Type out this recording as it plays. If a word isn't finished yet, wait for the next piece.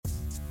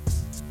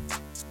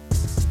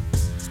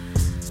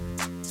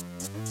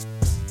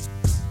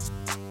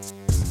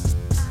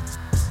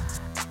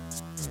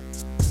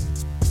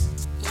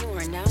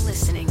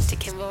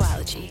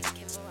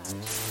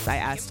I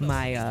asked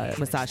my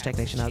massage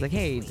technician, I was like,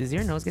 hey, does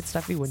your nose get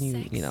stuffy when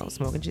you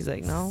smoke? And she's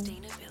like, no.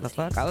 The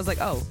fuck? I was like,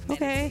 oh,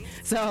 okay.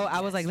 So I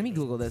was like, let me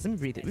Google this. Let me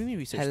read it. Let me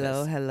research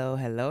this.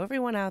 Hello,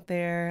 everyone out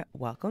there.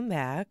 Welcome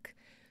back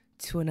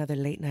to another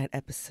late night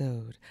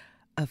episode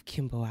of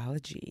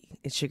Kimboology.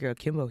 It's your girl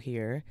Kimbo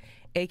here,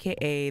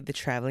 aka the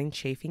traveling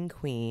chafing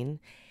queen,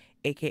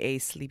 aka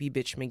Sleepy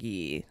Bitch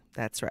McGee.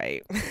 That's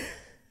right.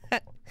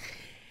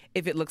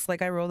 If it looks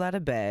like I rolled out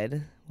of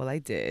bed, well, I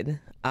did.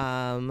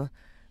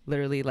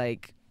 Literally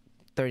like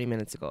 30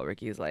 minutes ago,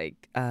 Ricky's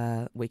like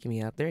waking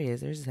me up. There he is.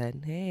 There's his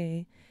head.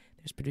 Hey,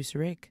 there's producer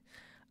Rick.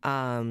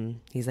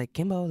 He's like,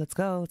 Kimbo, let's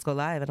go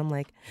live. And I'm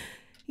like,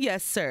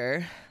 yes,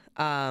 sir.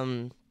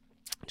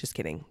 Just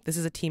kidding. This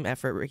is a team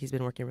effort. Ricky's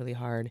been working really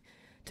hard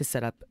to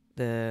set up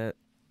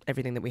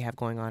everything that we have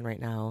going on right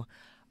now.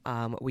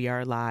 We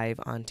are live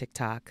on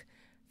TikTok,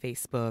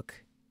 Facebook,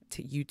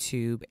 to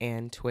YouTube,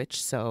 and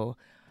Twitch. So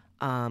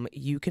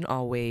you can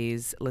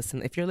always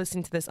listen. If you're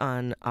listening to this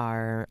on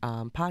our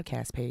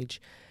podcast page,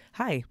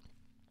 hi.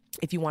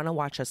 If you want to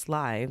watch us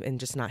live and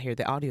just not hear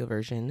the audio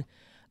version,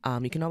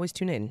 you can always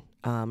tune in.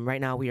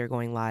 Right now we are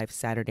going live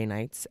Saturday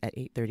nights at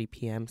 8:30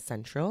 p.m.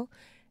 Central.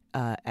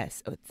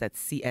 That's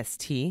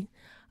CST.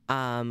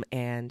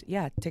 And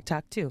yeah,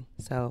 TikTok too.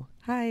 So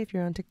hi, if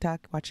you're on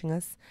TikTok watching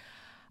us.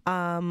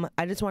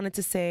 I just wanted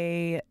to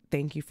say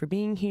thank you for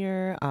being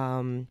here.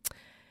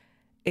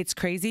 It's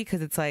crazy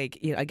because it's like,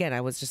 again,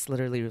 I was just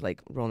literally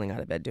like rolling out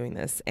of bed doing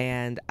this,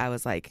 and I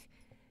was like,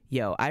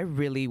 yo, I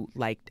really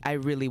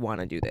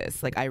want to do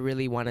this. Like, I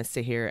really want to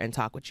sit here and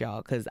talk with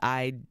y'all, because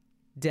I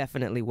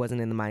definitely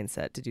wasn't in the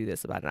mindset to do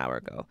this about an hour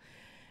ago.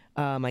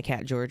 My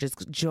cat George is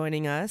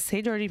joining us.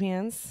 Hey, Georgie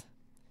Pants.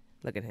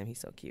 Look at him. He's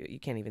so cute. You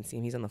can't even see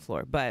him. He's on the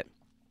floor. But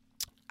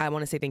I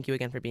want to say thank you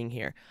again for being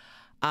here.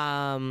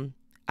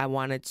 I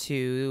wanted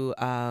to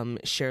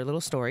share a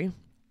little story.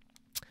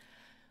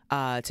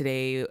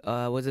 Today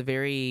was a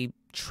very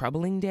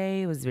troubling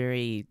day. It was a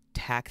very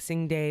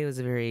taxing day. It was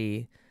a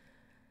very,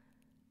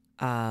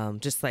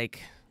 just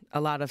like a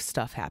lot of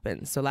stuff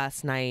happened. So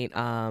last night,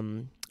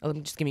 let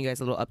me just give you guys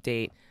a little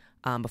update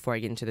before I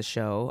get into the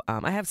show.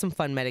 I have some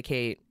fun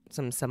Medicate,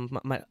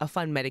 a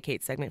fun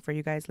Medicate segment for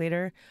you guys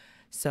later.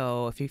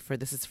 So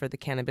this is for the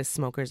cannabis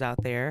smokers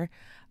out there.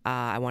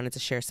 I wanted to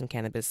share some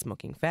cannabis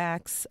smoking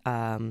facts.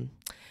 I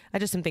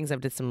just some things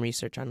I've did some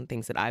research on,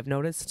 things that I've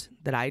noticed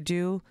that I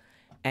do,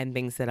 and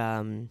things that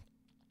I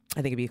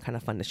think it'd be kind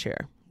of fun to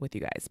share with you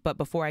guys. But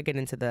before I get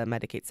into the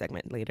Medicate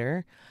segment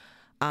later,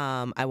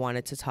 I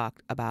wanted to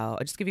I'll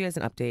just give you guys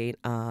an update.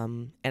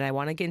 And I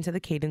want to get into the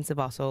cadence of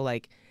also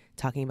like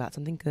talking about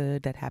something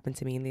good that happened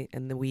to me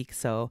in the week.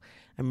 So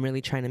I'm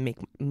really trying to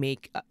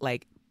make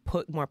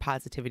put more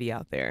positivity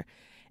out there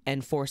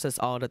and force us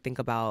all to think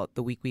about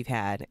the week we've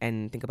had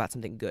and think about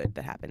something good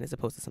that happened as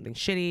opposed to something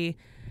shitty,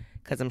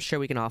 because I'm sure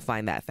we can all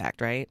find that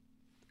fact, right?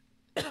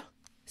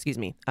 Excuse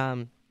me.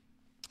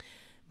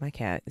 My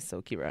cat is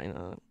so cute right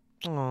now.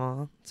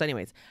 Aww. So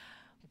anyways,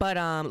 but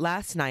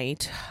last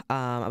night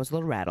I was a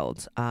little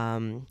rattled. I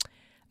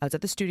was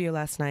at the studio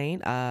last night.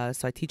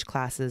 So I teach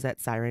classes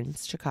at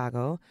Sirens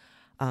Chicago.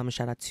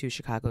 Shout out to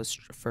Chicago's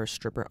first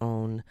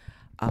stripper-owned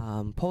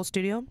pole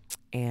studio,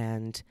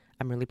 and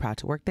I'm really proud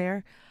to work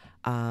there.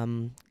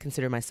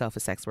 Consider myself a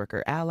sex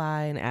worker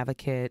ally and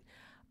advocate.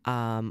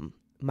 I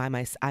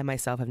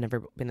myself have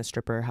never been a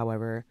stripper.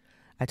 However,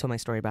 I told my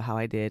story about how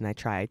I did, and I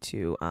tried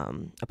to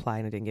apply,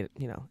 and I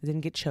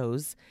didn't get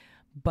chose.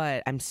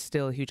 But I'm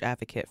still a huge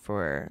advocate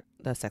for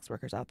the sex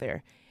workers out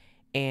there,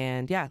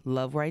 and yeah,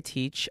 love where I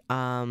teach.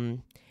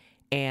 And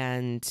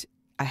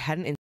I had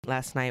an incident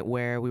last night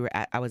where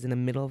I was in the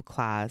middle of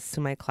class.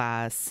 To my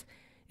class,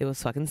 it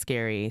was fucking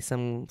scary.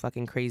 Some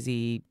fucking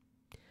crazy.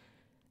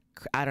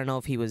 I don't know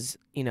if he was,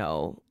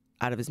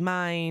 out of his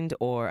mind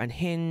or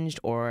unhinged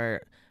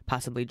or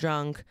possibly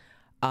drunk.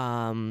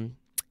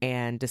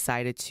 And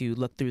decided to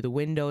look through the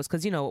windows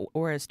because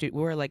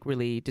we're like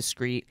really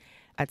discreet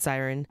at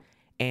Siren,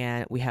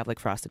 and we have like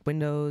frosted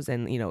windows,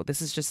 and this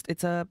is just,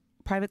 it's a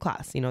private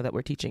class that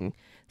we're teaching,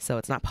 so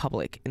it's not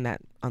public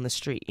on the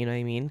street, you know what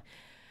I mean?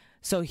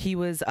 So he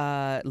was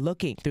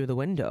looking through the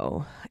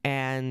window,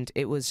 and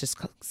it was just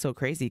so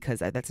crazy because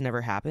that's never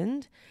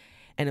happened,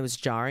 and it was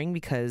jarring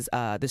because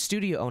the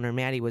studio owner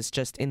Maddie was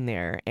just in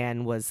there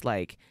and was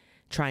like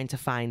trying to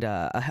find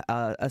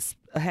a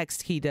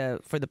hex key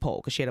for the pole,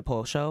 because she had a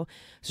pole show,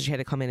 so she had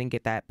to come in and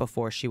get that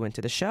before she went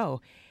to the show.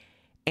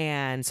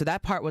 And so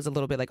that part was a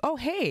little bit like, oh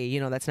hey,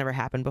 that's never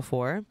happened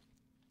before.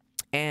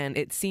 And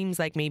it seems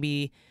like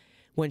maybe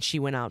when she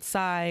went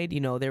outside,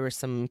 there were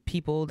some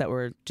people that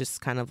were just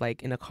kind of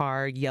like in a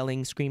car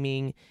yelling,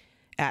 screaming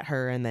at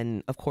her, and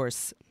then of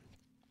course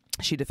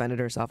she defended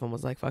herself and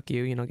was like, fuck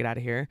you, get out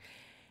of here.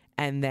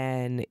 And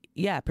then,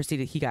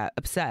 he got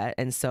upset.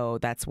 And so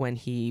that's when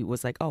he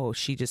was like, oh,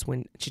 she just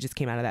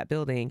came out of that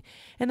building.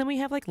 And then we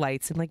have like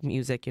lights and like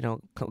music,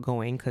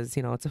 going, because,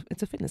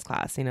 it's a fitness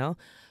class,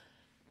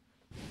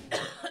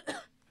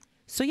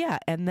 So yeah.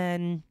 And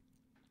then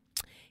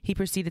he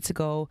proceeded to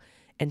go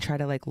and try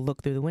to like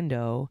look through the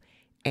window.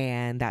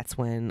 And that's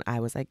when I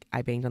was like,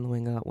 I banged on the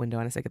window and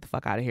I said, get the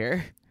fuck out of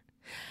here.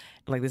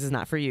 Like, this is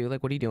not for you.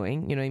 Like, what are you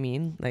doing? You know what I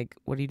mean? Like,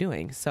 what are you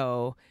doing?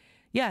 So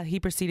yeah, he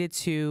proceeded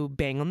to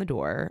bang on the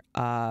door.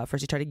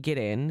 First he tried to get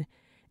in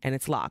and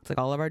it's locked. Like,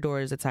 all of our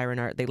doors at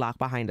Siren they lock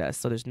behind us.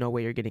 So there's no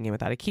way you're getting in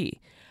without a key.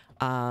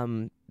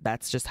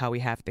 That's just how we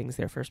have things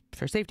there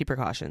for safety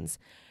precautions.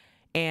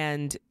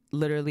 And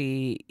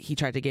literally he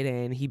tried to get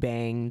in, he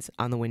banged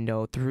on the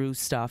window, threw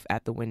stuff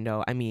at the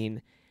window. I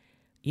mean,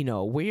 you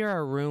know, we are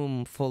a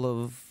room full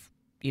of,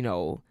 you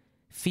know,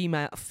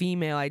 feminine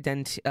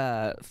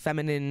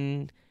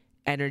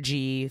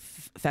energy,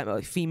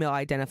 female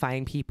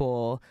identifying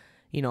people.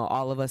 You know,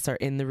 all of us are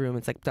in the room.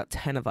 It's like about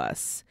 10 of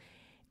us.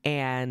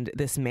 And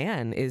this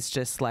man is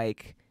just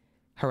like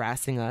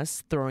harassing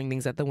us, throwing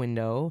things at the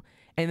window.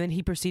 And then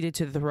he proceeded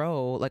to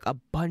throw like a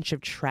bunch of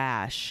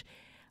trash.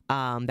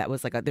 That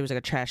was like there was like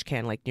a trash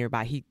can like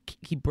nearby.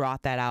 He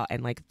brought that out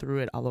and like threw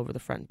it all over the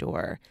front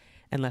door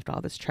and left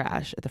all this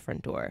trash at the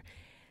front door.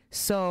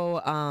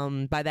 So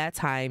by that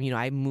time, you know,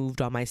 I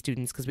moved all my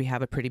students because we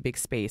have a pretty big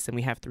space and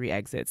we have 3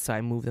 exits. So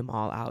I moved them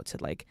all out to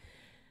like,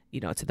 you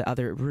know, to the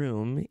other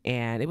room.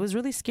 And it was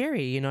really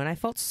scary, you know, and I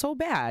felt so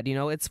bad. You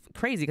know, it's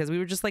crazy because we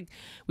were just like,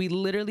 we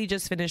literally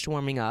just finished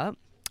warming up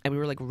and we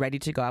were like ready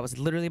to go. I was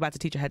literally about to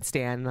teach a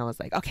headstand and I was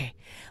like, okay,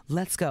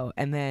 let's go.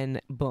 And then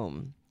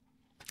boom,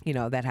 you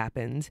know, that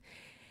happened.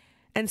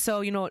 And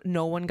so, you know,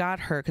 no one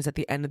got hurt because at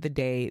the end of the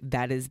day,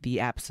 that is the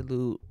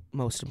absolute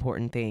most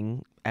important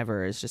thing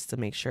ever, is just to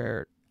make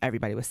sure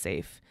everybody was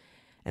safe.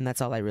 And that's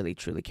all I really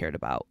truly cared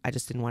about. I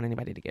just didn't want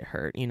anybody to get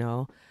hurt, you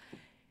know.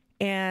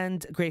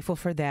 And grateful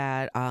for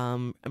that.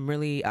 I'm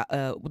really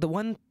I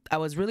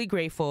was really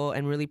grateful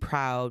and really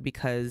proud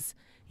because,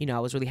 you know, I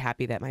was really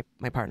happy that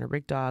my partner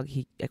Rick Dog,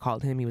 I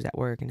called him, he was at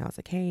work and I was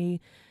like,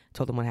 hey,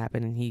 told him what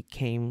happened, and he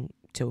came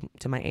to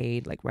my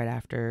aid like right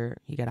after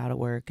he got out of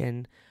work.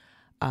 And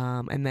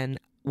then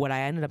what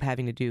I ended up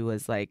having to do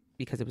was like,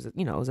 because it was,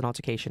 you know, it was an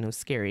altercation, it was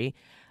scary,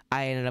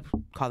 I ended up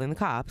calling the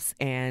cops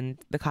and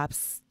the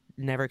cops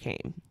never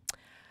came.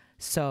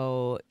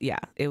 So yeah,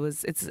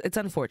 it's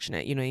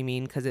unfortunate, you know what I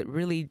mean? Because it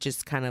really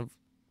just kind of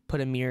put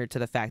a mirror to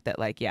the fact that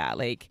like, yeah,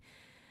 like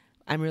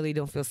I really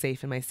don't feel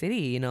safe in my city,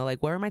 you know,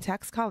 like where are my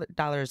tax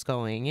dollars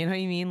going? You know what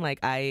I mean? Like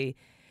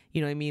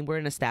you know what I mean? We're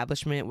an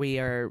establishment. We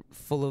are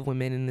full of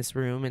women in this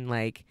room, and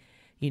like,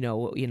 you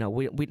know,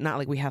 we not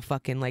like we have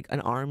fucking like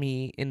an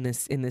army in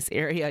this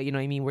area. You know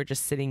what I mean? We're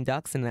just sitting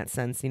ducks in that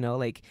sense, you know,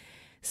 like,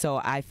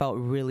 so I felt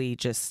really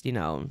just, you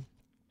know,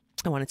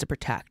 I wanted to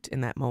protect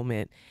in that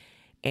moment.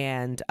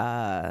 And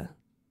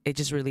it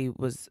just really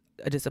was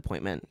a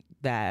disappointment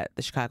that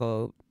the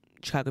Chicago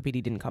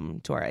PD didn't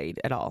come to our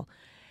aid at all.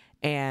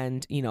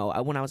 And, you know,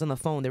 when I was on the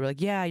phone, they were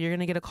like, yeah, you're going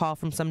to get a call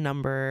from some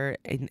number.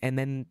 And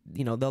then,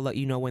 you know, they'll let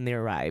you know when they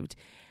arrived.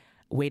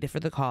 Waited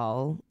for the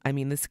call. I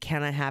mean, this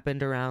kind of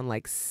happened around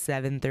like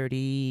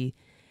 7:30,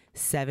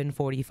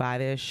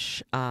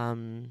 7:45-ish.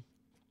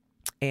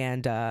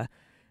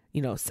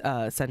 You know,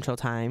 Central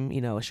Time,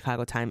 you know,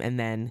 Chicago time. And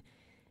then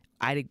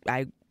I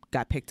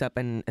got picked up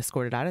and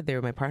escorted out of there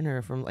with my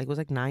partner from like, it was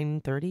like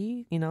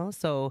 9:30, you know?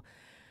 So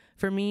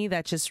for me,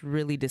 that just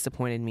really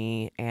disappointed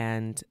me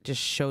and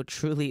just showed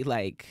truly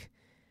like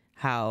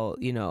how,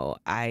 you know,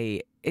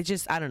 I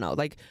don't know,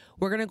 like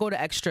we're going to go to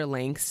extra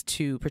lengths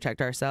to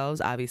protect ourselves.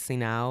 Obviously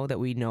now that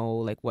we know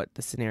like what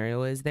the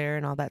scenario is there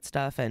and all that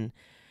stuff. And,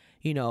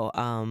 you know,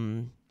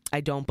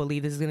 I don't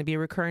believe this is going to be a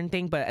recurring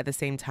thing, but at the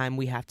same time,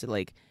 we have to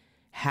like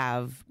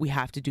we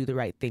have to do the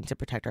right thing to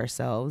protect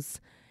ourselves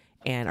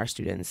and our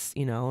students,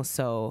 you know?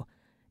 So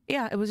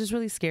yeah, it was just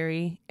really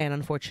scary and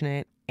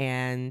unfortunate.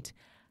 And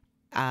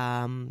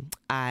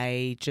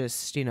I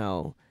just, you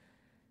know,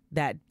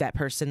 that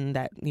person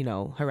that, you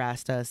know,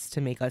 harassed us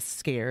to make us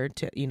scared,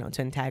 to, you know,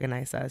 to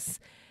antagonize us,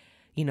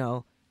 you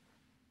know,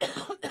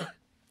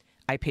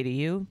 I pity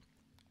you,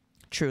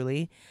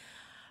 truly.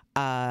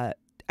 I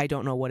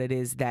don't know what it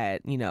is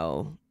that, you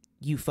know,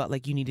 you felt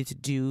like you needed to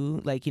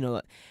do. Like, you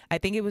know, I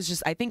think it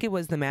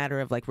was the matter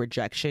of like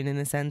rejection in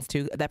a sense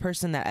too. That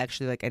person that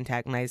actually like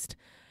antagonized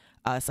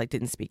us, like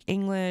didn't speak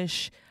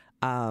English.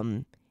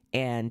 And,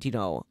 you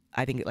know,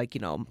 I think like,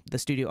 you know, the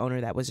studio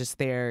owner that was just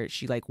there,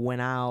 she like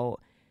went out,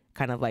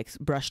 kind of like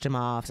brushed him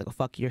off, like, oh,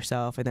 fuck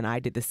yourself. And then I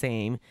did the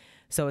same.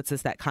 So it's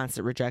just that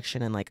constant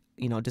rejection and like,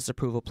 you know,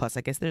 disapproval. Plus,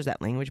 I guess there's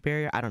that language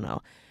barrier. I don't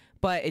know.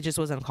 But it just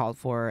was uncalled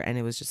for. And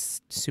it was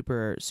just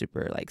super,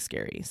 super like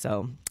scary.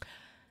 So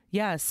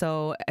yeah.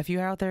 So if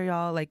you're out there,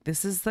 y'all, like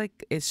this is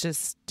like, it's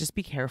just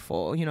be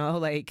careful, you know,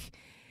 like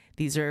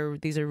these are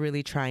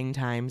really trying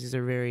times. These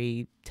are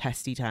very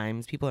testy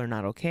times. People are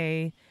not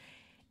okay.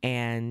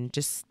 And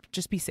just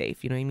be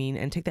safe, you know what I mean?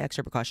 And take the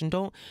extra precaution.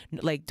 Don't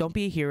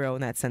be a hero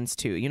in that sense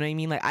too. You know what I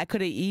mean? Like I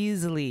could have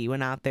easily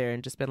went out there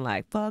and just been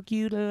like, fuck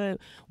you,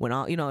 when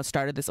all, you know,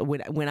 started this,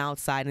 went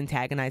outside,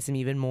 antagonized him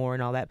even more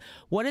and all that.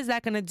 What is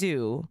that going to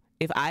do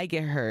if I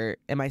get hurt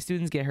and my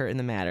students get hurt in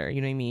the matter? You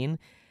know what I mean?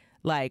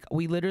 Like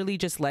we literally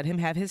just let him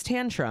have his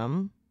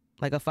tantrum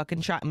like a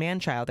fucking man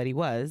child that he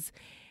was.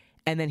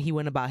 And then he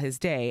went about his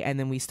day, and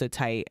then we stood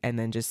tight, and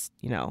then just,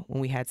 you know,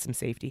 when we had some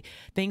safety.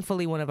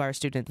 Thankfully, one of our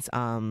students,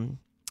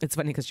 it's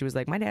funny because she was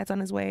like, my dad's on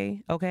his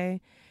way, okay?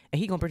 And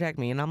he gonna protect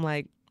me. And I'm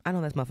like, I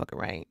know that's motherfucker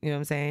right. You know what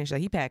I'm saying? She's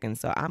like, he packing,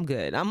 so I'm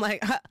good. I'm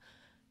like,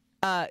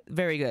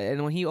 very good.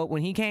 And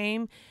when he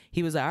came,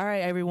 he was like, all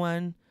right,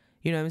 everyone,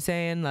 you know what I'm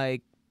saying?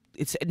 Like,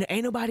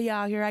 ain't nobody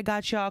out here. I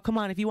got y'all. Come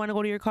on, if you want to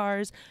go to your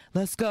cars,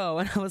 let's go.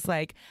 And I was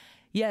like,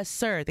 yes,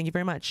 sir. Thank you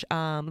very much.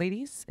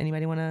 Ladies,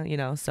 anybody want to, you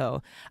know?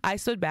 So I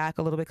stood back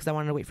a little bit because I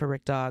wanted to wait for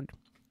Rick Dog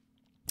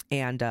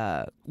and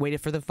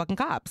waited for the fucking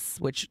cops,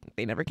 which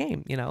they never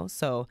came, you know?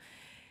 So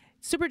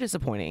super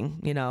disappointing,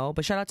 you know?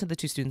 But shout out to the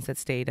two students that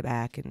stayed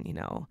back, and, you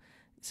know,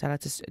 shout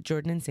out to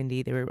Jordan and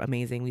Cindy. They were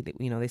amazing.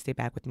 You know, they stayed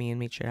back with me and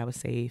made sure I was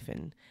safe.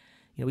 And,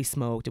 you know, we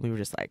smoked and we were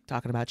just like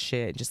talking about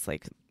shit and just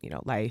like, you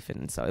know, life.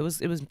 And so it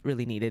was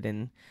really needed.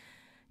 And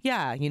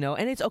yeah, you know,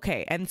 and it's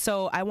okay. And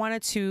so I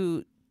wanted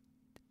to,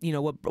 you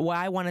know,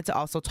 why I wanted to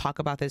also talk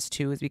about this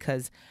too is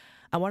because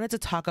I wanted to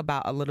talk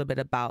about a little bit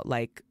about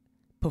like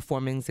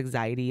performance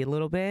anxiety a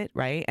little bit,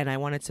 right? And I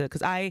wanted to,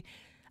 because I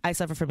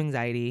suffer from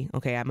anxiety.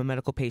 Okay, I'm a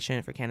medical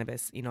patient for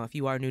cannabis. You know, if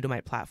you are new to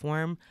my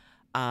platform,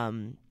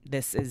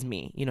 this is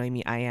me. You know what I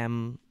mean? I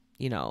am,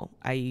 you know,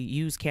 I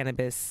use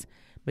cannabis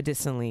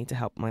medicinally to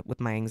help with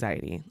my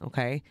anxiety.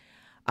 Okay,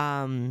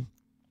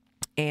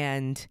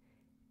 and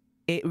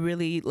it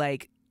really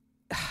like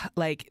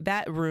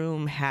that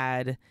room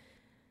had,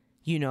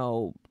 you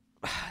know,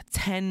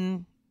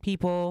 10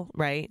 people,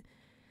 right?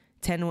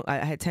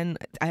 I had 10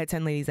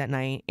 ladies that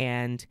night,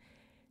 and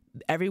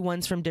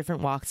everyone's from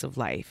different walks of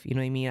life. You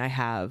know what I mean? I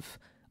have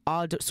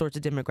all sorts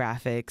of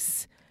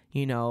demographics,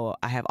 you know,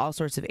 I have all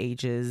sorts of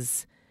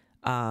ages,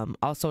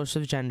 all sorts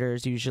of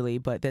genders usually,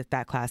 but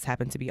that class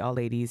happened to be all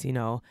ladies, you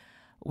know.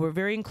 We're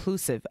very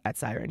inclusive at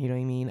Siren, you know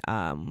what I mean?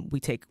 We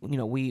take, you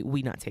know,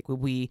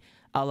 we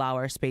allow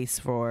our space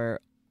for,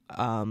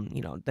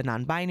 you know, the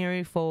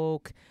non-binary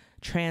folk,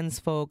 trans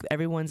folk,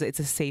 it's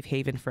a safe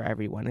haven for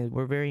everyone. And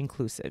we're very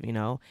inclusive, you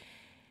know.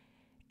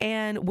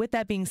 And with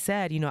that being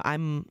said, you know,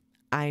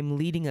 I'm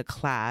leading a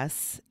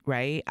class,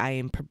 right?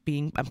 I'm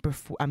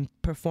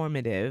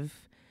performative,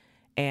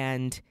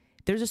 and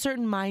there's a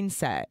certain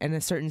mindset and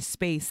a certain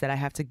space that I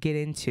have to get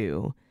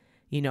into,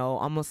 you know,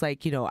 almost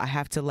like, you know, I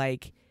have to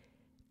like,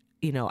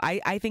 you know,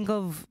 I think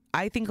of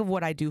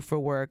what I do for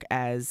work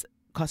as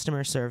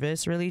customer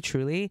service, really,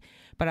 truly,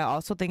 but I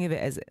also think of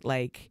it as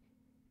like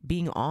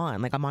being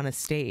on, like I'm on a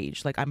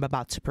stage, like I'm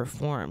about to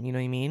perform, you know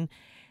what I mean?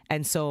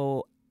 And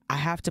so I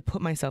have to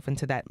put myself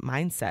into that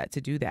mindset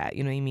to do that,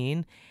 you know what I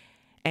mean?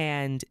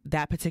 And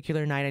that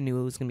particular night, I knew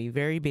it was going to be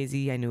very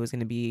busy. I knew it was going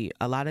to be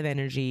a lot of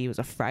energy. It was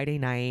a Friday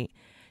night.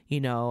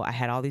 You know, I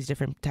had all these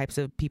different types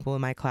of people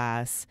in my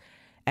class.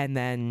 And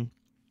then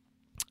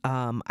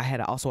I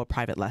had also a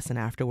private lesson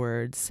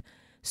afterwards.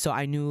 So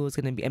I knew it was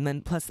going to be, and then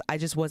plus I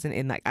just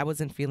wasn't I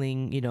wasn't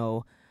feeling, you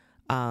know,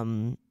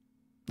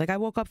 like I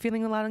woke up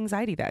feeling a lot of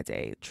anxiety that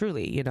day,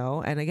 truly, you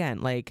know? And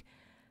again, like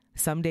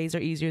some days are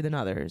easier than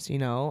others, you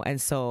know? And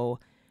so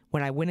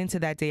when I went into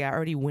that day, I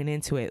already went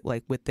into it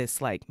like with this,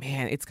 like,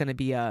 man, it's going to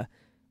be a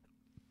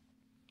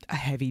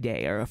heavy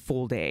day or a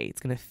full day.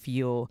 It's going to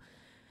feel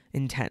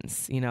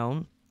intense, you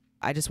know?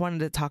 I just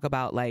wanted to talk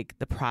about like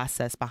the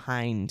process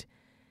behind,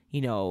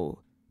 you know,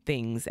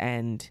 things,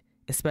 and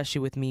especially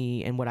with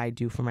me and what I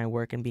do for my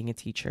work and being a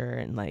teacher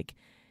and like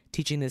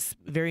teaching this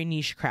very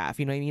niche craft,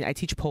 you know what I mean? I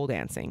teach pole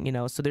dancing, you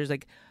know? So there's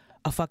like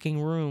a fucking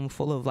room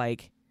full of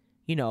like,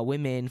 you know,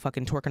 women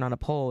fucking twerking on a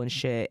pole and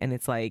shit. And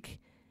it's like,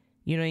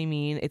 you know what I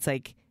mean? It's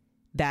like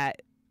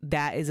that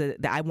is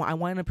I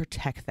want to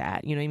protect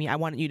that. You know what I mean? I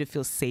want you to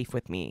feel safe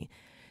with me.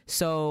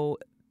 So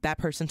that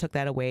person took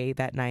that away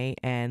that night,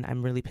 and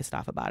I'm really pissed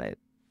off about it.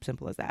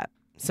 Simple as that.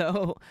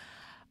 So,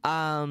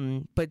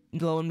 but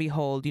lo and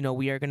behold, you know,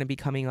 we are going to be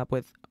coming up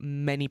with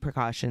many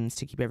precautions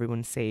to keep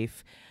everyone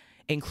safe,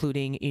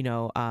 including, you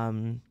know,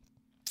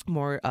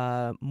 more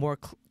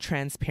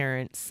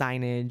transparent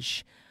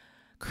signage,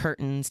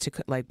 curtains to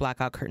like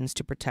blackout curtains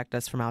to protect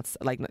us from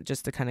outside, like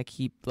just to kind of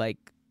keep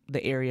like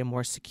the area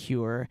more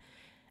secure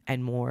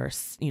and more,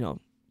 you know,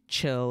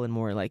 chill and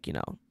more like, you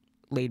know,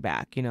 laid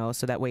back, you know,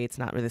 so that way it's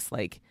not this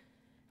like,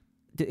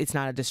 it's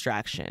not a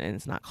distraction and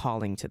it's not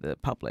calling to the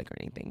public or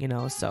anything, you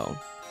know. So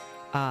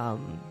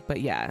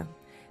but yeah,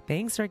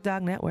 thanks Rick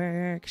Dog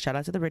Network, shout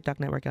out to the Rick Dog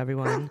Network,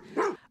 everyone.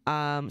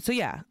 So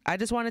yeah, I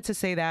just wanted to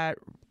say that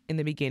in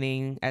the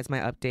beginning as my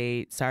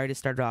update. Sorry to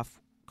start off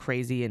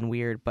crazy and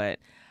weird, but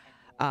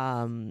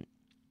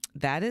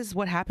that is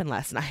what happened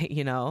last night,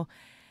 you know.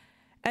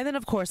 And then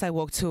of course I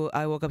woke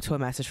up to a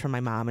message from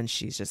my mom, and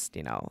she's just,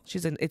 you know,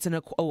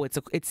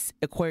 it's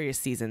Aquarius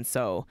season,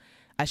 so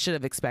I should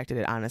have expected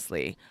it,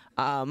 honestly.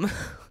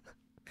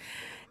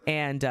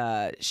 And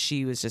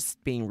she was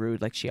just being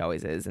rude like she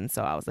always is, and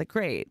so I was like,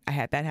 great, I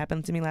had that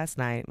happen to me last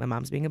night. My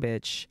mom's being a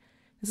bitch.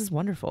 This is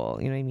wonderful,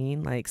 you know what I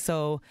mean? Like,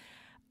 so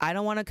I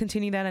don't want to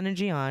continue that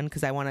energy on,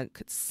 because I want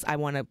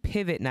to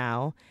pivot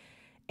now.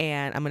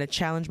 And I'm going to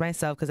challenge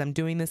myself, because I'm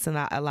doing this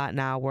a lot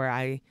now, where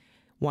I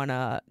want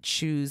to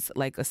choose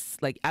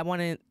I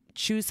want to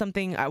choose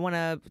something. I want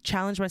to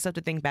challenge myself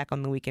to think back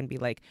on the week and be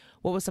like,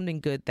 what was something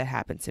good that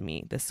happened to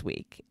me this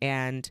week?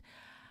 And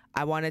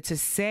I wanted to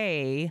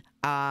say,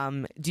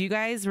 do you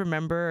guys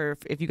remember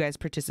if you guys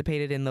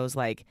participated in those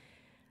like,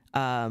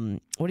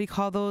 what do you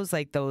call those?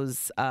 Like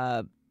those,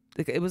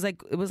 it was like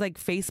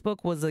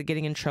Facebook was like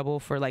getting in trouble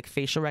for like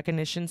facial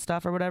recognition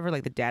stuff or whatever,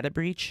 like the data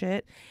breach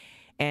shit.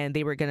 And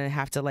they were going to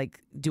have to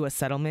like do a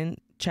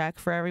settlement check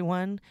for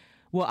everyone.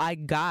 Well, I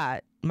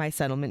got my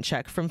settlement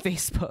check from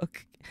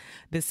Facebook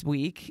this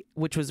week,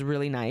 which was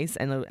really nice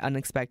and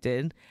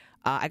unexpected.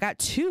 I got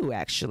 2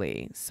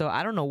 actually. So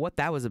I don't know what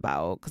that was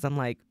about, because I'm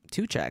like,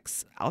 2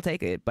 checks, I'll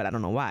take it, but I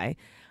don't know why.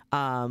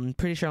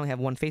 Pretty sure I only have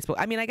 1 Facebook.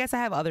 I mean, I guess I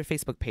have other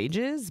Facebook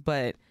pages,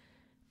 but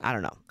I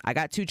don't know. I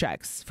got 2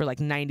 checks for like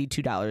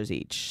 $92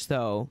 each.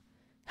 So,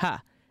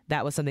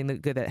 that was something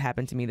good that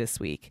happened to me this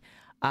week.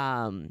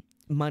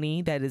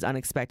 Money that is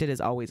unexpected is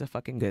always a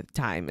fucking good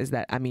time. Is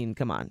that, I mean,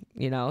 come on,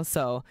 you know?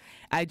 So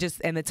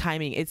and the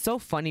timing, it's so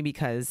funny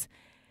because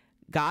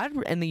God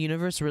and the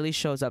universe really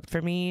shows up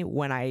for me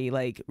when I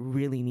like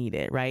really need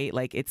it, right?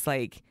 Like, it's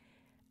like,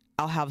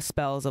 I'll have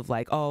spells of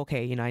like, oh,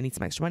 okay, you know, I need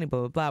some extra money, blah,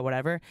 blah, blah,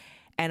 whatever.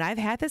 And I've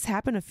had this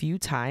happen a few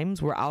times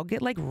where I'll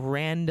get like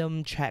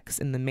random checks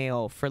in the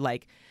mail for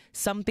like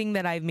something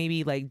that I've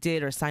maybe like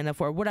did or signed up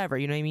for or whatever,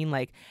 you know what I mean?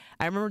 Like,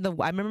 I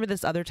remember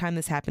this other time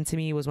this happened to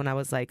me was when I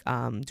was like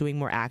doing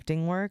more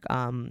acting work.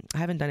 I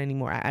haven't done any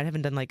more. I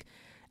haven't done like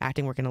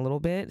acting work in a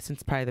little bit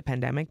since probably the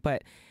pandemic,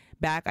 but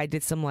back I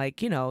did some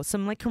like, you know,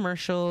 some like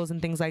commercials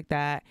and things like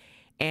that.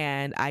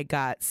 And I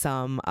got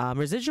some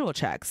residual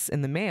checks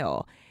in the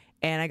mail.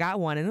 And I got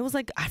one, and it was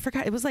like, I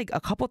forgot, it was like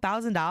a couple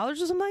 $1,000s or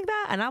something like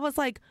that. And I was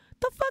like,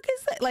 the fuck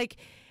is that? Like,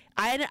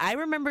 I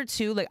remember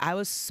too, like, I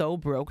was so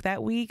broke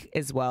that week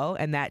as well.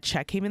 And that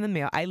check came in the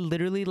mail. I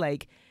literally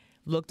like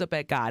looked up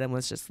at God and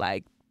was just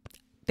like,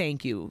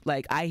 thank you.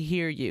 Like, I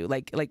hear you.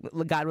 Like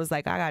God was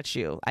like, I got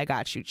you.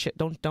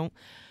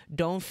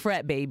 Don't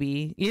fret,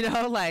 baby. You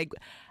know, like,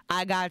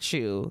 I got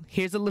you.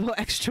 Here's a little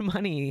extra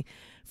money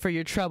for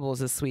your troubles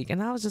this week.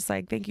 And I was just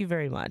like, thank you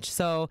very much.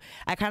 So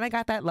I kind of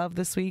got that love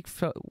this week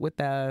so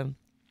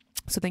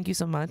thank you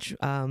so much,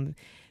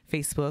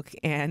 Facebook,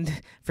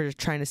 and for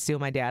trying to steal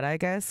my data, I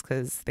guess,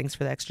 because thanks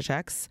for the extra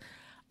checks.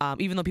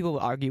 Even though people will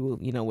argue,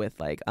 you know, with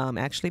like,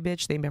 actually,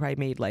 bitch, they probably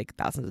made like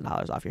thousands of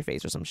dollars off your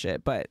face or some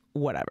shit, but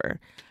whatever.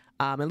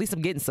 At least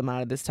I'm getting some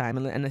out of this time,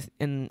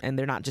 and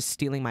they're not just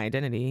stealing my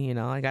identity. You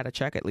know, I got a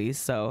check at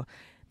least, so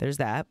there's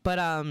that. But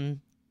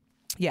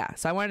yeah,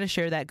 so I wanted to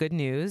share that good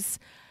news.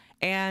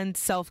 And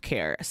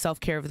self-care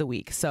of the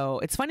week. So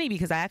it's funny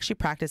because I actually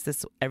practice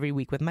this every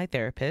week with my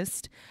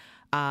therapist.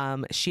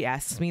 She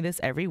asks me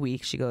this every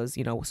week. She goes,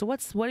 you know, so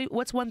what's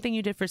one thing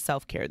you did for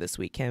self-care this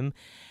week, Kim?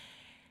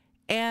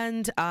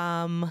 And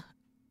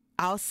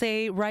I'll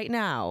say right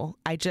now,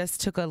 I just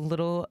took a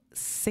little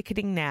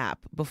sickening nap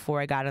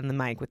before I got on the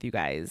mic with you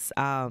guys.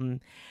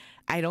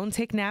 I don't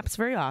take naps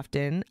very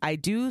often. I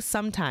do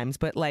sometimes,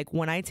 but like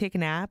when I take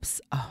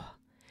naps,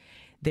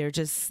 they're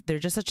just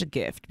such a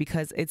gift,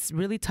 because it's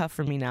really tough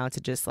for me now to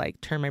just like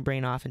turn my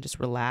brain off and just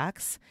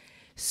relax.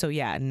 So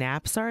yeah,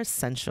 naps are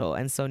essential.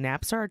 And so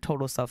naps are a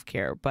total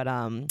self-care. But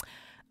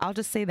I'll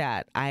just say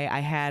that I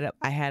had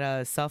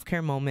a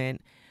self-care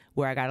moment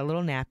where I got a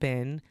little nap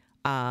in.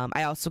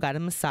 I also got a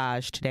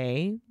massage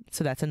today.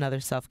 So that's another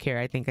self-care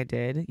I think I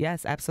did.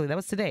 Yes, absolutely. That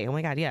was today. Oh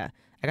my God. Yeah.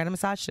 I got a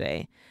massage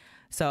today.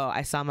 So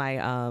I saw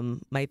my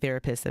my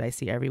therapist that I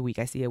see every week.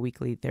 I see a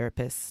weekly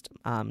therapist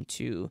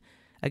to,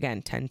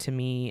 again, tend to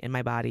me and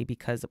my body,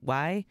 because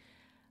why?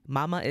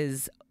 Mama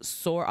is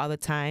sore all the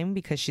time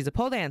because she's a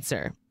pole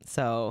dancer.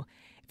 So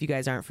if you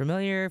guys aren't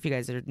familiar, if you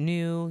guys are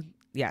new,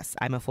 yes,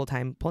 I'm a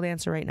full-time pole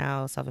dancer right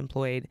now,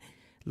 self-employed,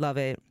 love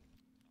it.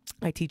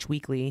 I teach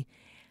weekly.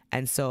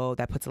 And so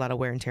that puts a lot of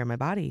wear and tear on my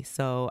body.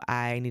 So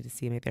I need to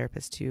see my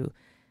therapist to,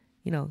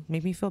 you know,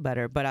 make me feel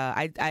better. But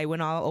I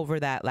went all over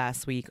that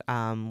last week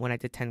when I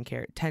did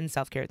 10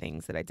 self-care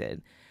things that I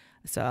did.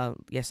 So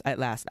yes, at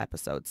last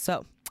episode.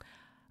 So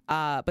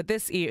but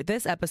this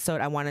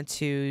episode, I wanted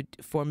to,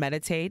 for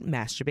masturbate,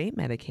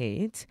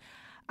 medicate.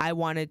 I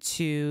wanted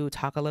to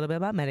talk a little bit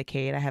about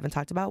Medicaid. I haven't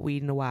talked about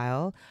weed in a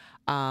while.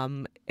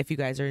 If you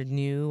guys are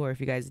new or if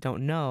you guys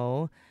don't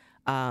know,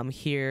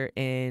 here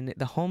in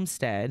the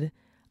homestead,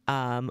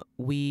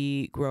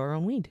 we grow our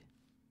own weed.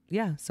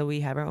 Yeah, so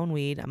we have our own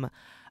weed.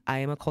 I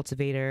am a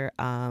cultivator.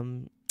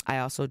 I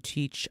also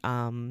teach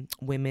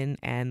women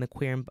and the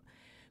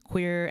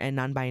queer and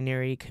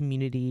non-binary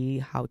community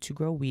how to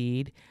grow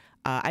weed.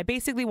 I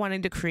basically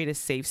wanted to create a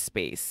safe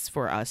space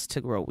for us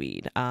to grow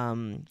weed.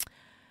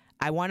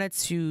 I wanted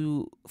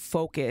to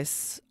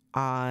focus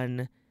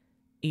on,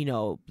 you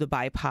know, the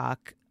BIPOC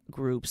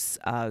groups,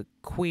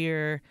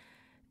 queer,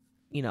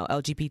 you know,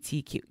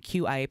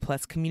 LGBTQIA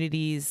plus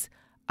communities.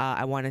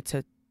 I wanted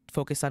to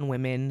focus on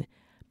women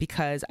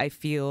because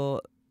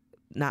because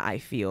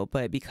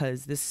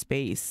this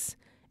space,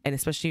 and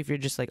especially if you're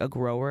just like a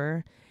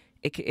grower,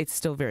 it's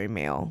still very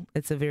male.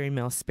 It's a very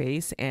male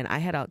space. And I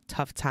had a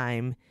tough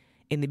time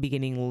in the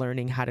beginning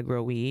learning how to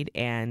grow weed,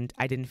 and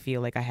I didn't feel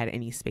like I had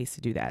any space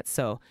to do that.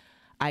 So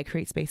I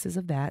create spaces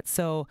of that.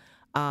 So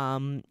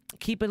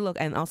keep a look,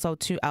 and also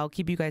too, I'll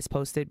keep you guys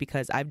posted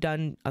because I've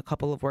done a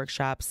couple of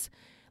workshops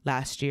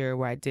last year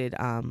where I did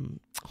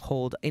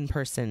hold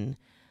in-person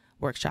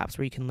workshops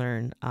where you can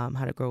learn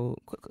how to grow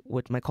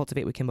with my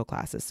Cultivate with Kimbo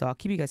classes. So I'll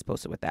keep you guys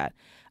posted with that.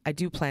 I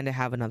do plan to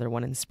have another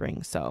one in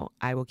spring, so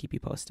I will keep you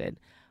posted.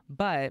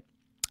 But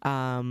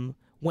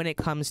when it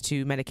comes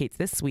to Medicates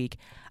this week,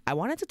 I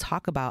wanted to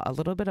talk about a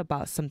little bit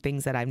about some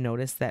things that I've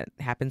noticed that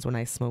happens when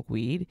I smoke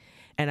weed.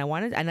 And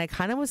I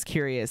kind of was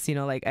curious, you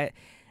know, like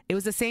it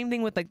was the same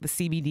thing with like the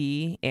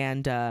CBD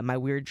and my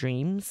weird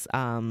dreams.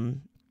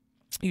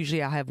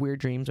 Usually I'll have weird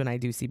dreams when I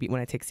take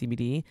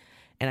CBD,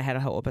 and I had a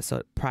whole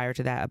episode prior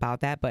to that about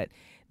that. But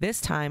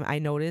this time I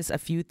noticed a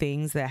few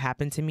things that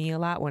happen to me a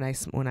lot when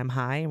I'm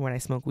high and when I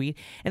smoke weed.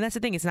 And that's the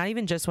thing. It's not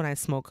even just when I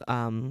smoke,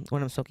 when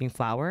I'm smoking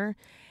flower.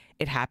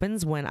 It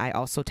happens when I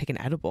also take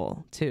an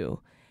edible too.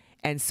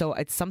 And so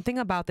it's something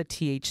about the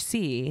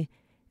THC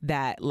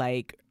that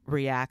like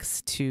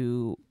reacts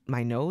to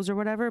my nose or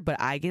whatever, but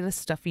I get a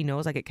stuffy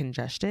nose, I get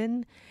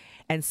congestion.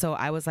 And so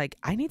I was like,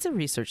 I need to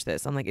research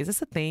this. I'm like, is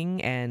this a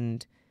thing?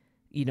 And,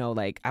 you know,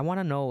 like, I want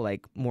to know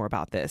like more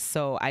about this.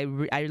 So I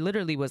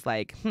literally was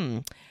like,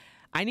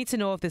 I need to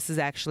know if this is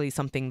actually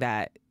something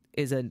that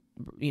is a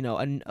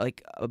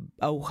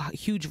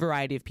huge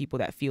variety of people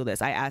that feel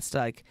this. I asked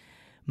like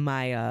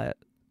my,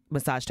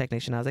 massage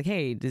technician, I was like,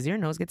 hey, does your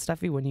nose get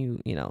stuffy when you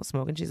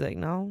smoke? And she's like,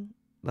 no,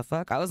 the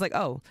fuck. I was like,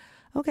 oh,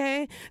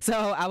 okay. So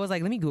I was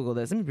like, let me Google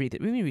this. Let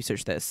me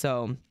research this.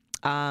 So,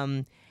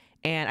 and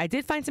I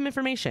did find some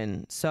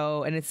information.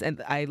 So,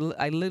 and I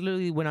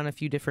literally went on a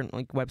few different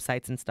like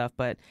websites and stuff,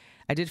 but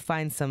I did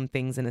find some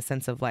things in a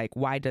sense of like,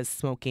 why does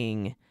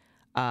smoking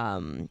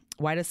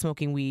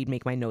weed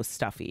make my nose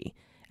stuffy?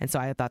 And so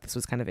I thought this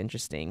was kind of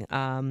interesting.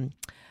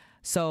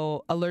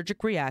 So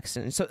allergic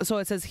reaction. So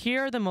it says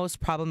here are the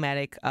most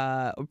problematic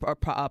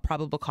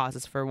probable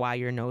causes for why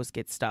your nose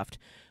gets stuffed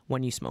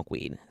when you smoke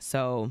weed.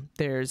 So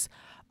there's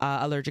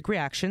allergic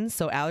reactions.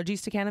 So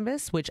allergies to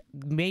cannabis, which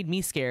made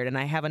me scared. And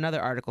I have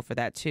another article for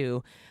that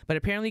too. But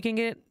apparently you can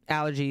get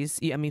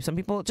allergies. I mean, some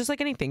people, just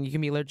like anything, you can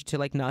be allergic to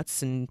like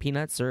nuts and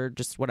peanuts or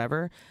just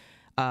whatever.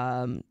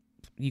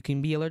 You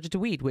can be allergic to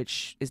weed,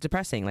 which is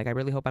depressing. Like I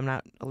really hope I'm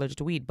not allergic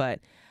to weed, but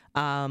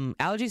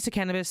allergies to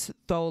cannabis,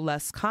 though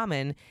less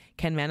common,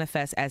 can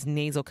manifest as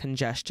nasal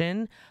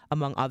congestion,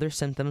 among other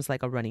symptoms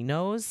like a runny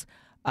nose,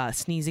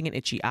 sneezing, and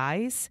itchy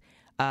eyes.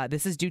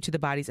 This is due to the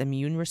body's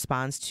immune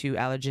response to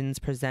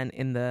allergens present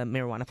in the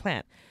marijuana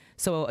plant.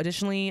 So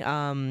additionally,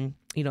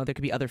 there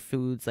could be other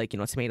foods like,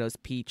 tomatoes,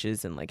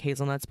 peaches, and like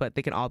hazelnuts, but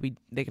they can all be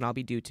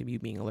due to you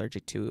being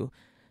allergic to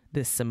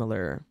this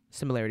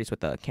similarities with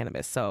the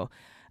cannabis. So,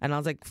 and I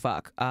was like,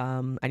 fuck,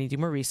 I need to do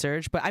more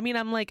research. But I mean,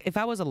 I'm like, if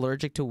I was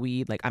allergic to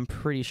weed, like, I'm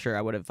pretty sure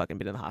I would have fucking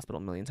been in the hospital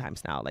a million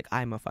times now. Like,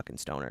 I'm a fucking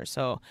stoner.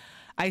 So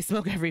I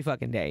smoke every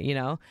fucking day,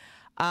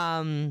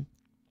 And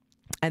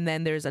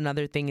then there's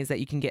another thing is that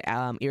you can get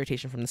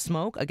irritation from the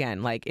smoke.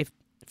 Again, like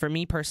for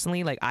me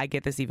personally, like I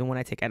get this even when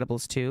I take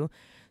edibles too.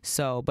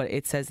 So, but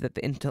it says that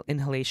the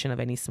inhalation of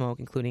any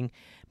smoke, including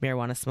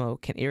marijuana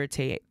smoke, can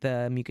irritate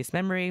the mucous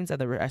membranes of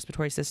the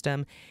respiratory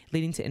system,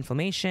 leading to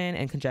inflammation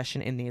and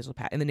congestion in the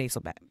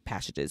nasal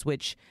passages,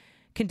 which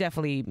can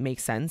definitely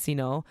make sense.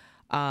 It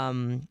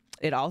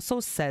also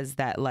says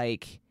that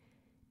like,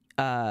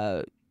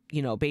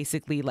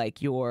 basically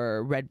like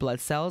your red blood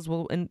cells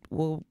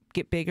will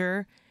get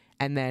bigger,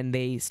 and then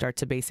they start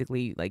to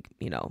basically like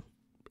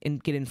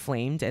get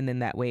inflamed, and then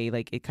that way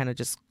like it kind of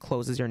just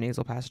closes your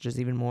nasal passages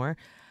even more.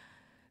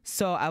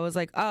 So I was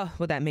like, oh,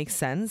 well, that makes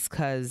sense,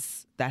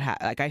 because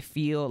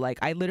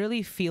I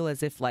literally feel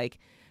as if like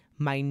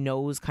my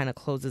nose kind of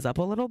closes up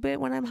a little bit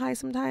when I'm high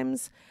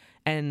sometimes.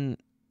 And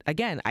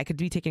again, I could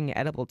be taking an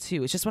edible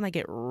too. It's just when I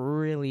get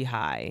really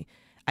high,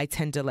 I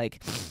tend to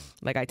get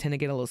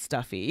a little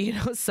stuffy,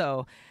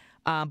 So,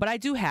 but I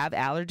do have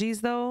allergies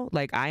though.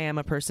 Like I am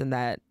a person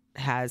that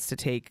has to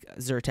take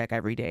Zyrtec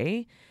every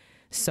day.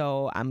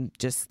 So I'm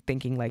just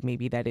thinking like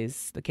maybe that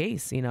is the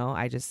case,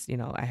 I just,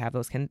 I have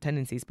those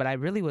tendencies, but I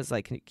really was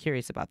like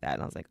curious about that.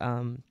 And I was like,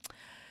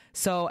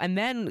 so, and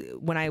then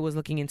when I was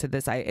looking into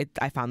this, I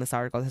found this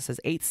article that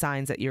says 8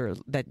 signs that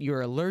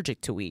you're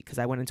allergic to weed. Cause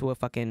I went into a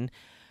fucking,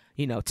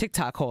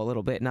 TikTok hole a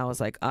little bit, and I was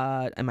like,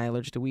 am I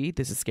allergic to weed?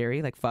 This is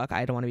scary. Like, fuck,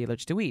 I don't want to be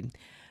allergic to weed.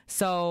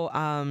 So,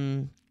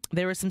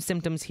 there were some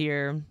symptoms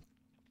here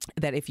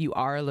that if you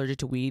are allergic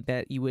to weed,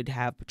 that you would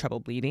have trouble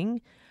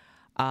bleeding.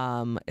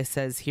 It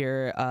says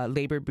here,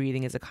 labored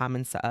breathing is a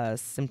common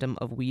symptom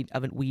of a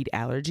weed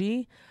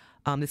allergy.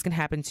 This can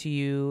happen to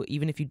you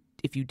even if you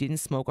didn't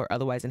smoke or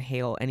otherwise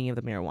inhale any of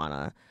the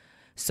marijuana.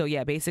 So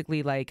yeah,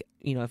 basically like,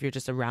 if you're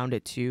just around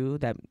it too,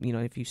 that,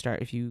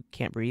 if you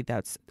can't breathe,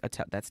 that's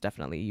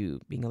definitely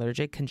you being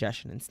allergic.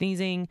 Congestion and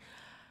sneezing.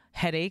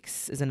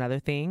 Headaches is another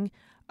thing.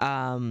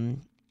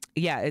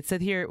 It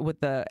says here with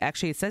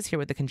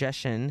the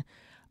congestion,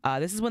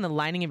 this is when the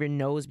lining of your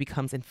nose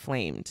becomes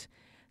inflamed,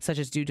 such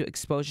as due to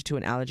exposure to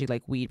an allergy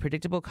like weed.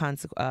 Predictable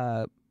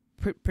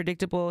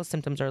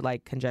symptoms are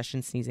like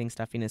congestion, sneezing,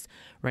 stuffiness,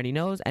 runny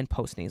nose, and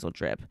postnasal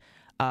drip.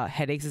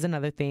 Headaches is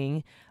another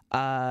thing.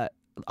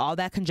 All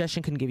that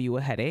congestion can give you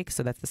a headache,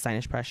 so that's the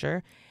sinus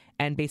pressure,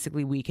 and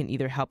basically we can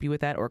either help you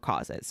with that or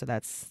cause it. So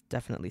that's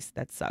definitely,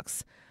 that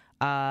sucks.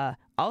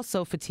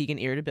 Also fatigue and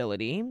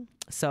irritability.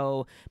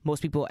 So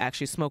most people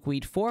actually smoke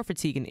weed for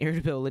fatigue and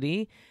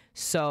irritability.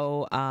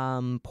 So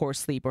poor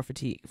sleep or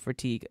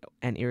fatigue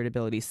and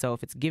irritability. So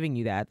if it's giving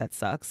you that, that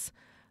sucks.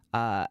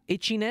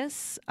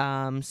 Itchiness.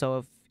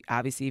 So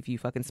if you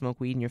fucking smoke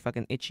weed and you're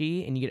fucking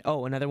itchy and you get,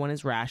 another one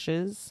is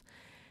rashes.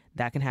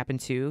 That can happen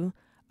too.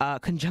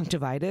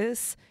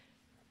 Conjunctivitis.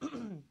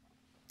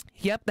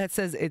 Yep, that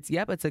says it's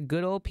a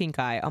good old pink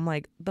eye. I'm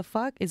like, the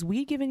fuck? Is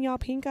weed giving y'all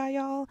pink eye,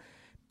 y'all?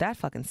 That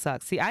fucking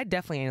sucks. See, I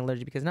definitely ain't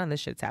allergic because none of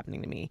this shit's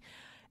happening to me.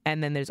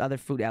 And then there's other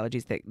food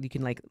allergies that you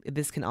can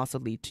this can also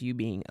lead to you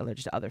being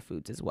allergic to other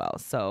foods as well.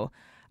 So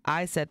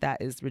I said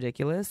that is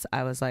ridiculous.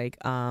 I was like,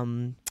 I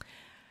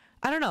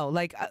don't know,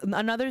 like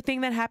another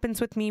thing that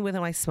happens with me when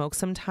I smoke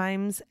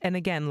sometimes, and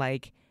again,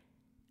 like,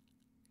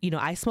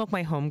 I smoke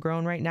my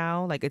homegrown right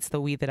now. Like, it's the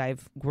weed that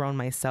I've grown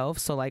myself.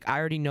 So, like, I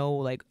already know,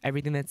 like,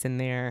 everything that's in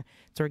there.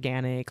 It's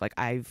organic. Like,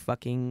 I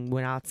fucking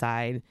went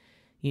outside,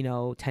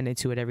 tended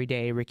to it every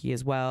day. Ricky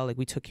as well. Like,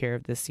 we took care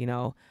of this,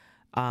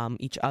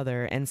 each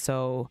other. And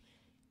so,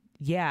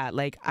 yeah,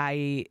 like,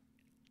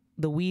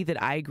 the weed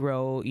that I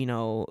grow,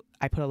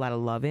 I put a lot of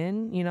love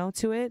in,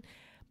 to it.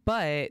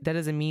 But that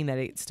doesn't mean that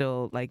it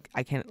still, like,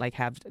 I can't, like,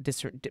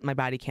 my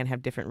body can't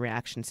have different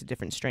reactions to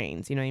different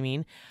strains. You know what I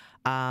mean?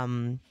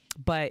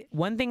 But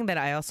one thing that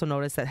I also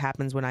notice that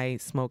happens when I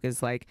smoke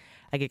is, like,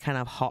 I get kind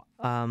of hot,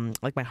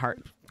 like my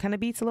heart kind of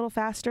beats a little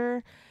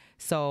faster.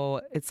 So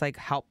it's like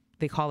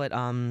they call it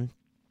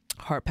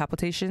heart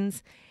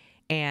palpitations.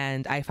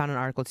 And I found an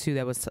article too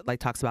that was like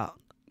talks about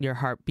your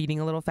heart beating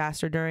a little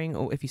faster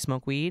if you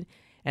smoke weed.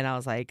 And I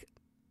was like,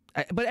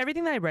 but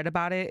everything that I read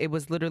about it, it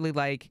was literally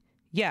like,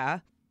 yeah,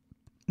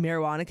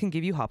 marijuana can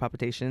give you heart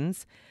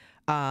palpitations,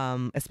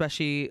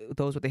 especially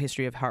those with a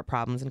history of heart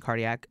problems and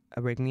cardiac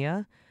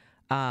arrhythmia.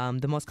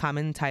 The most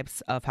common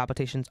types of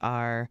palpitations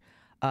are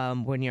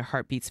when your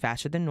heart beats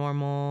faster than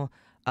normal,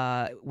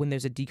 when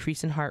there's a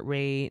decrease in heart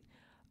rate,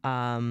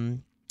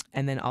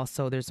 and then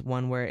also there's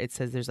one where it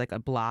says there's like a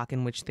block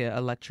in which the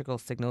electrical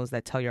signals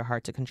that tell your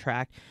heart to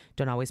contract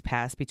don't always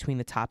pass between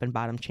the top and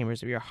bottom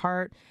chambers of your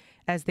heart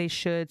as they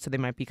should. So they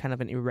might be kind of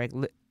an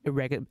irregular,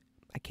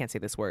 I can't say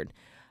this word,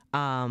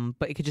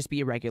 but it could just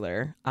be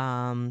irregular.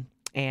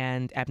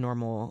 And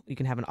abnormal. You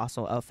can have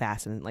also a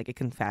fast, and like it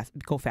can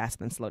go fast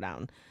and then slow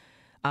down.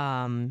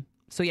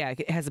 So yeah,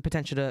 it has the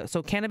potential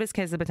so cannabis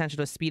has the potential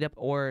to speed up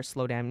or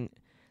slow down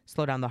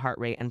the heart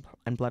rate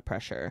and blood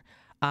pressure.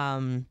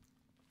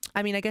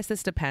 I mean, I guess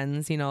this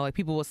depends, like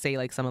people will say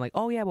like someone like,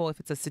 oh yeah, well, if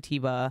it's a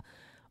sativa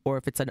or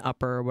if it's an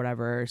upper or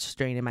whatever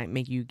strain, it might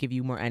give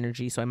you more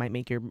energy. So it might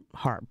make your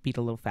heart beat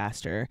a little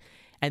faster.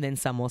 And then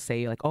some will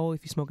say like, oh,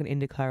 if you smoke an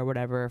indica or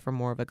whatever for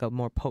more of like a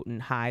more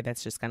potent high,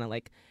 that's just kind of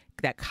like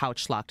that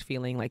couch locked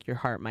feeling, like your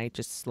heart might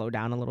just slow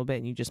down a little bit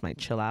and you just might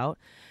chill out.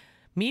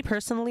 Me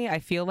personally, I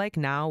feel like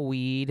now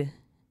weed,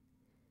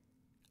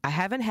 I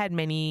haven't had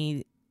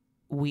many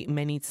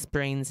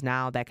strains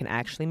now that can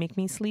actually make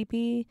me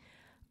sleepy.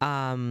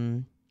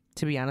 To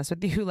be honest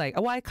with you, like,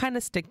 I kind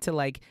of stick to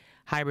like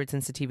hybrids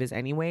and sativas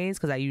anyways,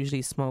 because I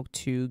usually smoke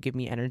to give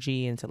me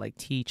energy and to like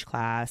teach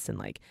class, and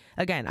like,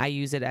 again, I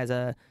use it as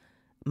to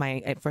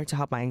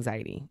help my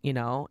anxiety,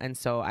 and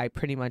so I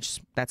pretty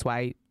much, that's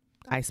why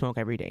I smoke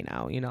every day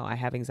now. I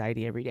have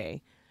anxiety every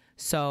day.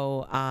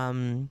 So,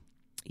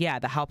 yeah,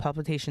 the heart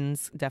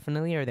palpitations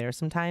definitely are there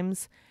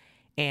sometimes.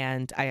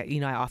 And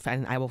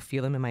I will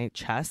feel them in my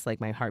chest,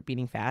 like my heart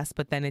beating fast,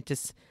 but then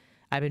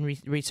I've been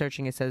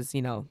researching. It says,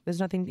 there's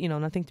nothing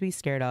to be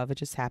scared of. It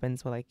just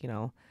happens. But like,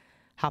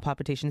 heart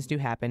palpitations do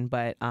happen.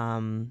 But, I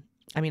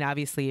mean,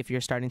 obviously if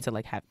you're starting to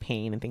like have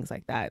pain and things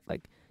like that,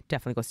 like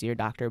definitely go see your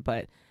doctor.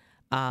 But,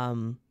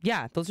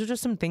 yeah, those are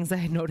just some things that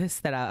I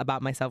noticed that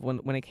about myself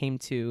when it came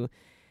to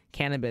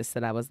cannabis,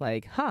 that I was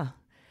like,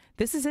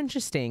 this is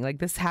interesting. Like,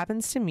 this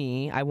happens to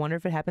me. I wonder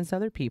if it happens to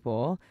other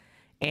people.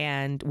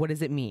 And what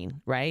does it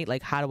mean, right?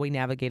 Like, how do we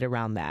navigate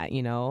around that,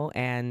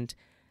 And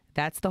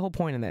that's the whole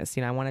point of this.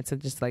 I wanted to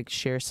just like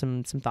share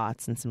some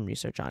thoughts and some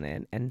research on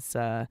it, and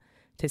to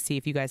see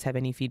if you guys have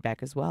any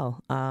feedback as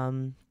well.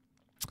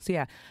 So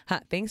yeah,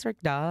 thanks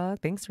Rick Dog.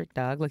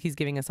 Look, he's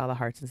giving us all the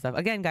hearts and stuff.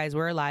 Again, guys,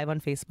 we're live on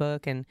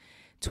Facebook and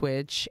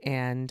Twitch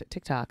and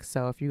TikTok.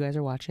 So if you guys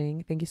are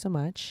watching, thank you so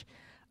much.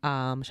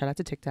 Shout out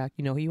to TikTok.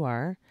 You know who you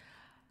are.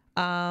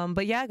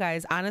 But yeah,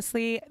 guys,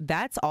 honestly,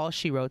 that's all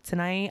she wrote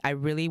tonight. I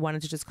really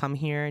wanted to just come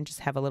here and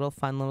just have a little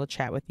fun little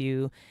chat with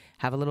you,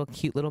 have a little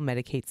cute little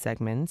Medicate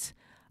segment.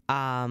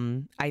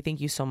 I thank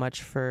you so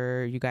much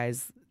for you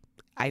guys.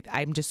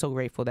 I'm just so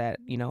grateful that,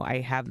 I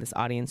have this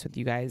audience with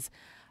you guys.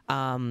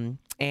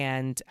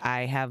 And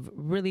I have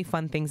really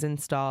fun things in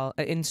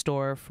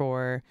store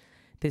for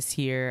this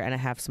year. And I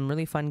have some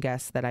really fun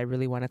guests that I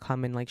really want to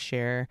come and like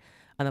share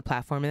on the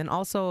platform. And then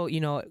also,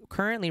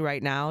 currently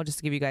right now, just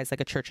to give you guys like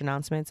a church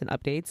announcements and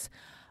updates,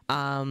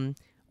 I'm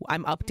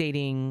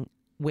updating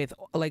with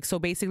like, so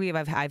basically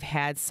I've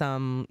had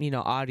some,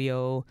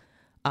 audio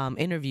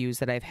interviews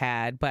that I've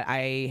had, but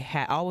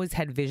I always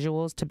had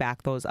visuals to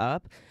back those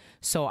up.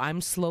 So I'm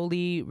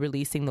slowly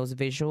releasing those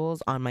visuals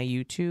on my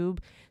YouTube.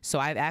 So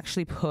I've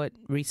actually put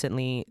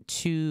recently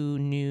 2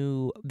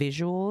 new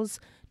visuals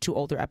to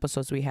older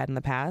episodes we had in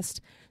the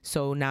past.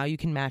 So now you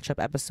can match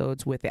up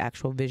episodes with the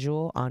actual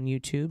visual on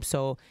YouTube.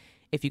 So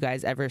if you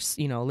guys ever,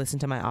 listen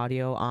to my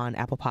audio on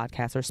Apple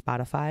Podcasts or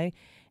Spotify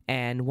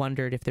and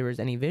wondered if there was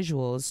any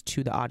visuals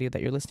to the audio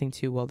that you're listening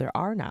to, well, there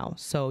are now.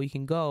 So you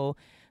can go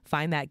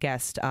find that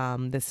guest.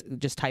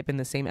 Just type in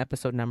the same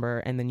episode number,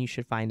 and then you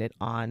should find it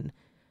on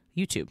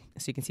YouTube,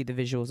 so you can see the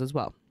visuals as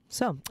well.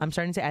 So I'm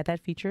starting to add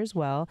that feature as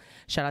well.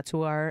 Shout out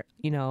to our,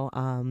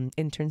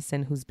 intern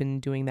Sin, who's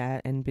been doing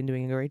that and been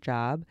doing a great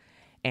job.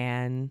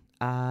 And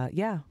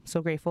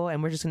so grateful.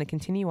 And we're just going to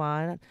continue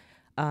on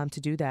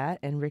to do that.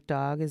 And Rick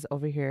Dog is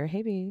over here.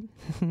 Hey, babe.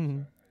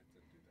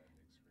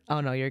 Oh,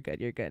 no, you're good.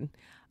 You're good.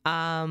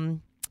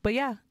 But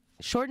yeah,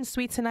 short and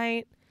sweet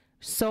tonight.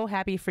 So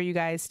happy for you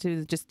guys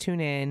to just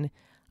tune in.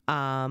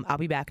 I'll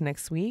be back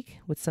next week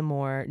with some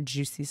more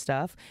juicy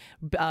stuff.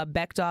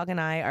 Beck Dog and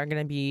I are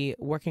going to be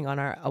working on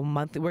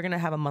we're going to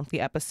have a monthly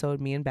episode,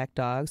 me and Beck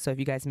Dog. So if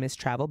you guys miss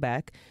Travel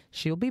Beck,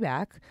 she'll be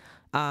back.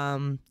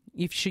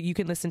 You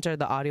can listen to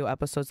the audio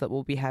episodes that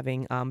we'll be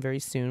having very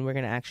soon. We're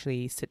going to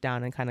actually sit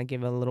down and kind of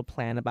give a little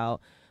plan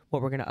about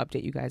what we're going to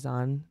update you guys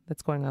on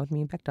that's going on with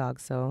me and Beck Dog.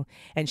 So,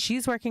 and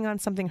she's working on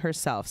something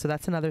herself. So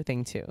that's another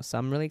thing too. So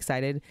I'm really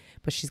excited,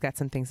 but she's got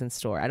some things in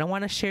store. I don't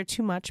want to share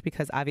too much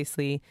because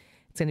obviously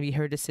it's going to be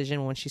her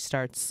decision when she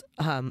starts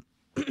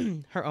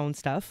her own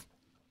stuff.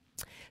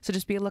 So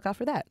just be a lookout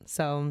for that.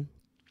 So,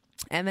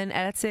 and then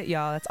that's it,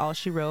 y'all. That's all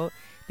she wrote.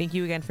 Thank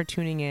you again for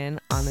tuning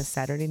in on this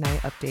Saturday night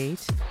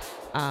update.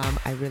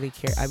 I really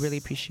care. I really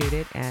appreciate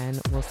it.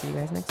 And we'll see you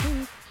guys next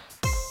week.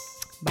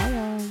 Bye,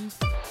 y'all.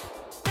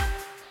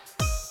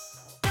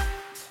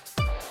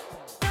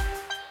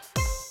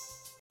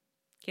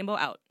 Kimbo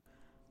out.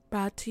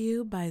 Brought to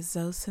you by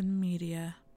Zosin Media.